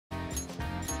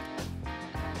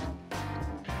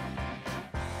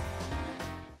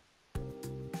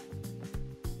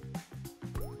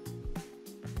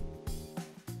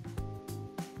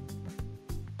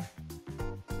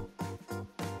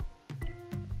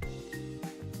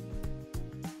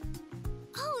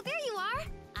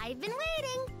I've been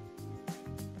waiting.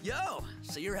 Yo,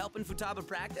 so you're helping Futaba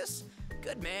practice?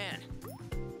 Good man.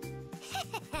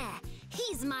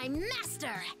 He's my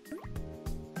master.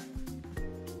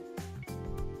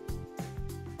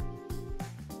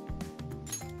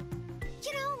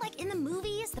 You know, like in the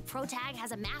movies, the protag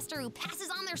has a master who passes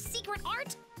on their secret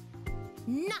art?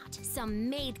 Not some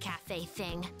maid cafe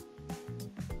thing.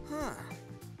 Huh.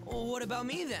 Well, what about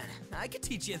me then? I could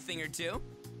teach you a thing or two.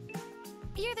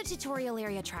 You're the tutorial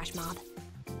area trash mob.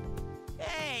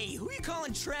 Hey, who you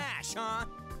calling trash, huh?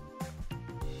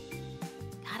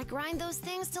 Gotta grind those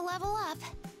things to level up.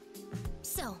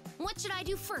 So, what should I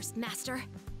do first, master?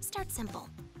 Start simple.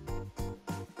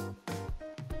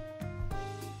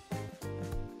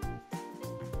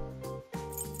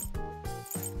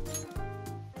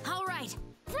 All right,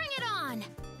 bring it on!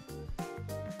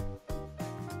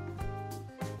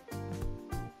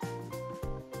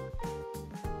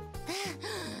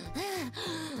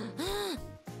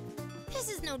 This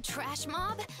is no trash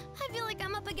mob. I feel like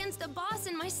I'm up against a boss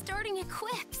in my starting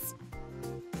equips.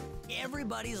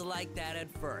 Everybody's like that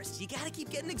at first. You gotta keep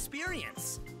getting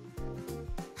experience.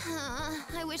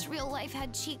 I wish real life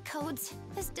had cheat codes.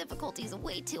 This difficulty's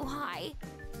way too high.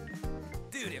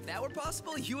 Dude, if that were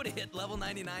possible, you would've hit level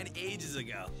 99 ages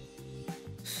ago.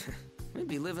 We'd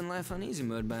be living life on easy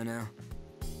mode by now.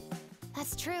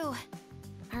 That's true.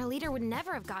 Our leader would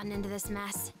never have gotten into this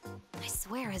mess. I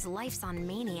swear his life's on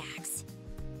maniacs.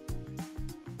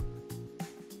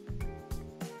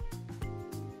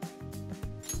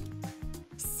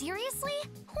 Seriously?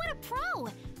 What a pro!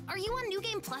 Are you on New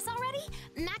Game Plus already?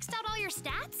 Maxed out all your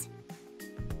stats?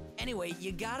 Anyway,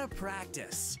 you gotta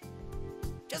practice.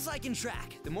 Just like in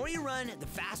track, the more you run, the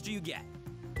faster you get.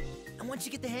 And once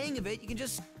you get the hang of it, you can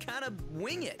just kind of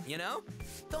wing it, you know?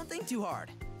 Don't think too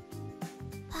hard.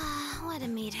 What a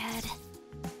meathead.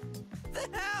 The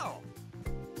hell?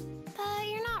 But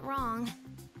you're not wrong.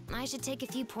 I should take a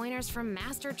few pointers from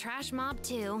Master Trash Mob,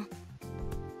 too.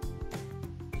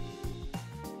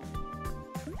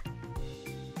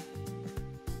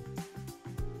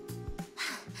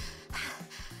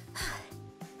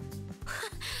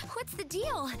 What's the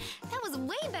deal? That was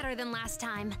way better than last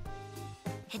time.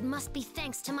 It must be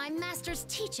thanks to my master's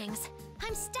teachings.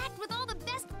 I'm stacked with all the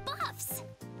best buffs.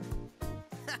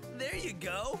 There you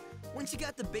go. Once you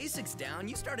got the basics down,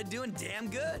 you started doing damn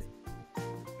good.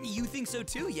 You think so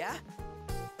too, yeah?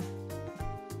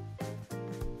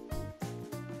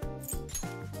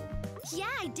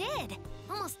 Yeah, I did.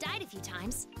 Almost died a few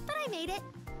times, but I made it.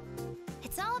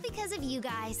 It's all because of you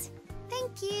guys.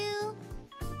 Thank you.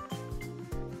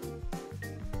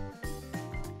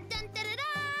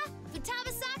 Dun-da-da-da!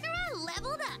 Futaba Sakura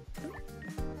leveled up.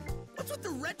 What's with the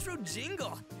retro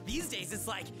jingle? These days it's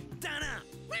like, dana.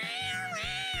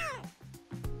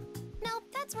 Nope,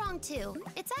 that's wrong too.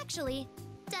 It's actually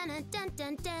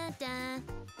dun-dun-dun-dun-dun-dun.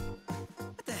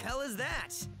 What the hell is that?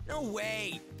 No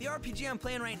way. The RPG I'm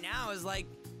playing right now is like